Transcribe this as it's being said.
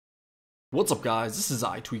What's up guys, this is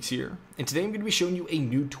iTweaks here, and today I'm going to be showing you a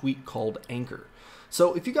new tweak called Anchor.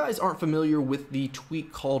 So if you guys aren't familiar with the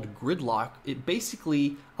tweak called Gridlock, it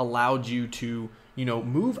basically allowed you to,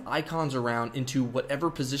 move icons around into whatever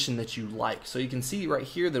position that you like. So you can see right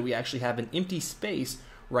here that we actually have an empty space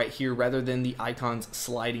right here rather than the icons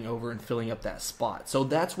sliding over and filling up that spot. So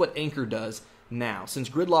that's what Anchor does now. Since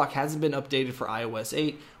Gridlock hasn't been updated for iOS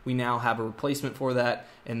 8, we now have a replacement for that,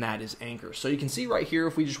 and that is Anchor. So you can see right here,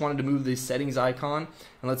 if we just wanted to move the settings icon,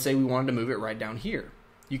 and let's say we wanted to move it right down here,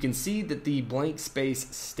 you can see that the blank space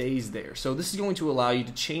stays there. So this is going to allow you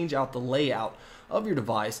to change out the layout of your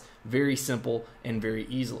device very simple and very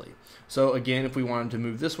easily. So again, if we wanted to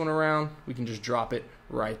move this one around, we can just drop it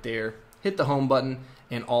right there, hit the home button,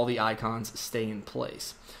 and all the icons stay in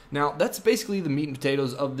place. Now that's basically the meat and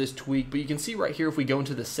potatoes of this tweak, but you can see right here if we go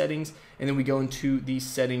into the settings and then we go into the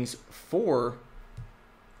settings for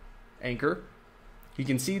Anchor, you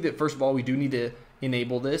can see that first of all we do need to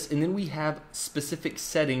enable this, and then we have specific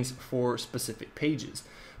settings for specific pages.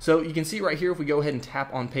 So you can see right here if we go ahead and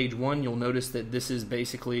tap on page 1, you'll notice that this is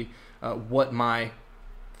basically what my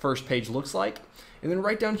first page looks like. And then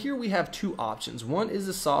right down here we have two options. One is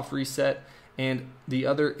a soft reset and the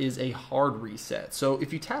other is a hard reset. So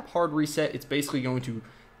if you tap hard reset, it's basically going to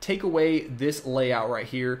take away this layout right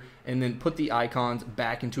here and then put the icons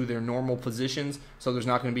back into their normal positions, so there's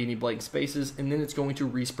not going to be any blank spaces, and then it's going to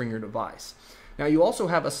respring your device. Now you also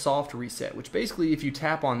have a soft reset, which basically if you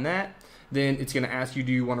tap on that, then it's going to ask you,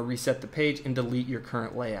 do you want to reset the page and delete your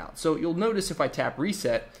current layout. So you'll notice if I tap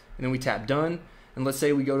reset and then we tap done, and let's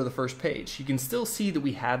say we go to the first page, you can still see that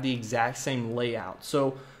we have the exact same layout.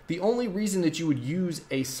 So the only reason that you would use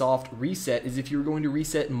a soft reset is if you were going to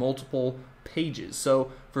reset multiple pages.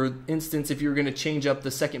 So for instance, if you were going to change up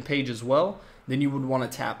the second page as well, then you would want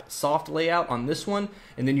to tap soft layout on this one,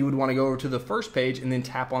 and then you would want to go over to the first page and then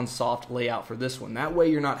tap on soft layout for this one. That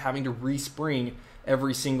way you're not having to respring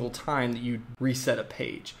every single time that you reset a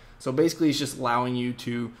page. So basically it's just allowing you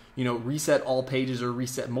to, reset all pages or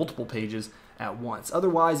reset multiple pages at once.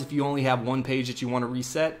 Otherwise, if you only have one page that you want to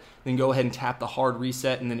reset, then go ahead and tap the hard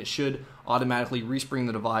reset, and then it should automatically respring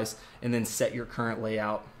the device and then set your current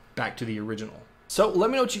layout back to the original. So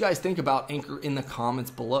let me know what you guys think about Anchor in the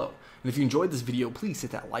comments below. And if you enjoyed this video, please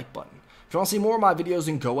hit that like button. If you want to see more of my videos,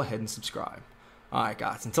 then go ahead and subscribe. Alright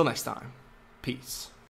guys, until next time, peace.